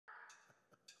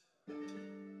Well,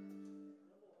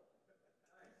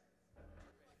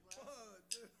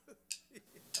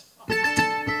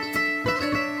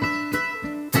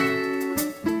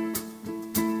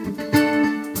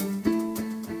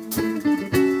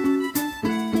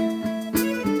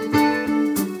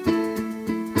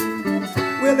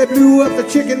 they blew up the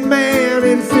chicken man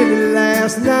in Philly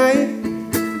last night,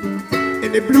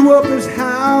 and they blew up his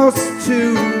house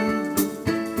too.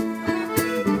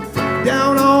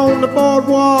 Down on the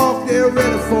boardwalk, they're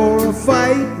ready for a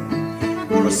fight.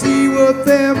 Wanna see what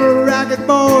them racket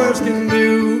boys can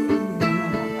do.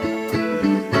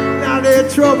 Now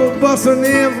there's trouble busting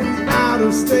in from out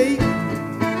of state,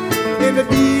 and the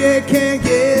DA can't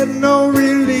get no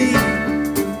relief.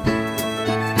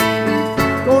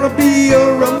 Gonna be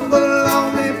a rumble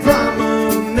on the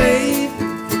promenade,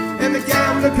 and the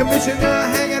gambling commissioner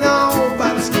hanging on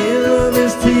by the skin of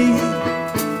his teeth.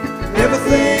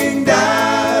 Everything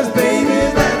dies, baby,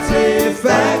 that's a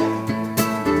fact.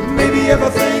 Maybe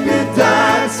everything that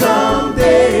died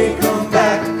someday come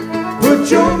back. Put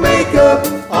your makeup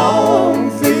on,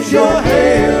 fix your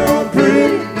hair on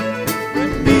pretty,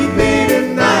 and meet me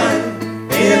tonight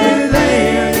in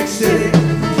Atlantic City.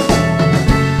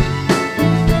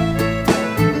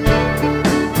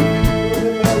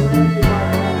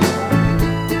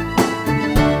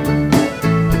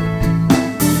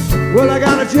 Well, I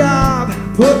got a job,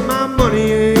 put my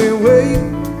money away,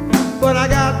 but I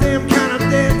got them kind of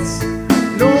debts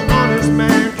no honest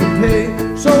man can pay.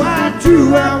 So I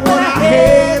drew out what I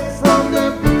had from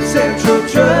the Central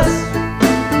Trust.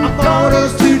 I bought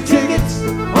us 2 tickets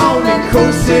on the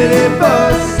Coast City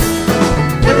bus.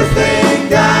 Everything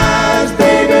dies,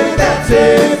 baby, that's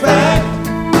a fact.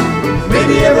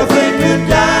 Maybe everything that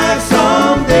dies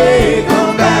someday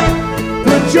come back.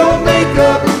 Put your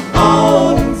makeup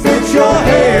on, fix your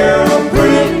hair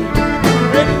pretty,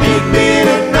 and meet me